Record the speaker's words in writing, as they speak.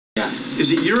Yeah.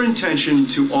 Is it your intention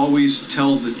to always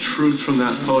tell the truth from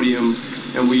that podium,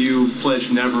 and will you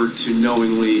pledge never to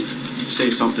knowingly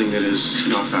say something that is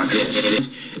not factual? It is.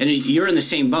 And you're in the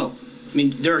same boat. I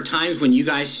mean, there are times when you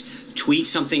guys tweet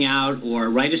something out or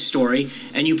write a story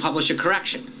and you publish a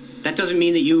correction. That doesn't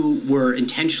mean that you were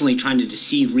intentionally trying to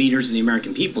deceive readers and the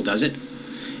American people, does it?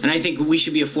 And I think we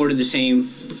should be afforded the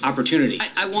same opportunity.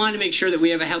 I want to make sure that we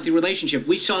have a healthy relationship.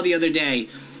 We saw the other day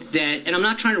that, and I'm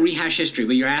not trying to rehash history,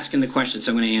 but you're asking the question,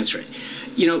 so I'm going to answer it.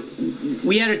 You know,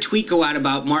 we had a tweet go out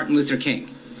about Martin Luther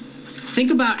King.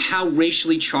 Think about how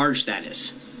racially charged that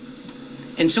is.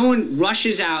 And someone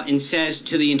rushes out and says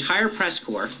to the entire press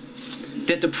corps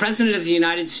that the President of the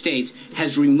United States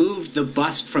has removed the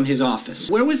bust from his office.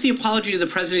 Where was the apology to the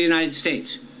President of the United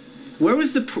States? Where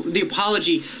was the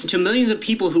apology to millions of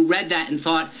people who read that and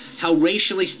thought how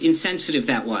racially insensitive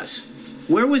that was?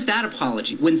 Where was that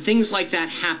apology when things like that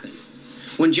happen?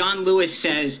 When John Lewis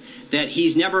says that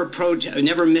he's never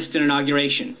missed an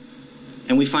inauguration,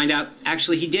 and we find out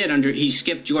actually he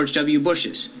skipped George W.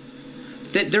 Bush's.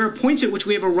 That there are points at which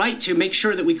we have a right to make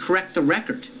sure that we correct the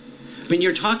record. I mean,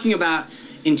 you're talking about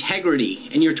integrity,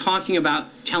 and you're talking about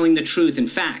telling the truth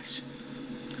and facts.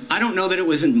 I don't know that it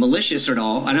wasn't malicious at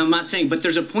all, and I'm not saying, but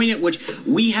there's a point at which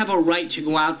we have a right to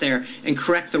go out there and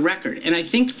correct the record. And I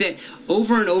think that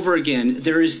over and over again,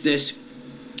 there is this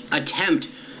attempt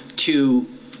to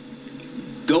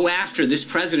go after this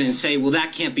president and say, well,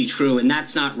 that can't be true, and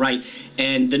that's not right,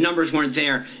 and the numbers weren't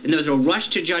there. And there's a rush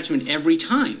to judgment every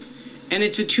time. And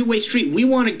it's a two-way street. We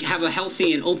want to have a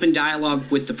healthy and open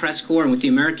dialogue with the press corps and with the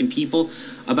American people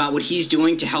about what he's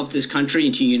doing to help this country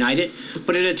and to unite it.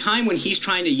 But at a time when he's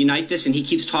trying to unite this, and he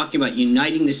keeps talking about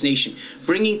uniting this nation,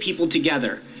 bringing people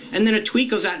together, and then a tweet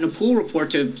goes out in a pool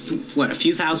report to, what, a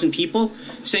few thousand people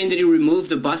saying that he removed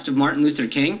the bust of Martin Luther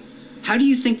King? How do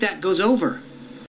you think that goes over?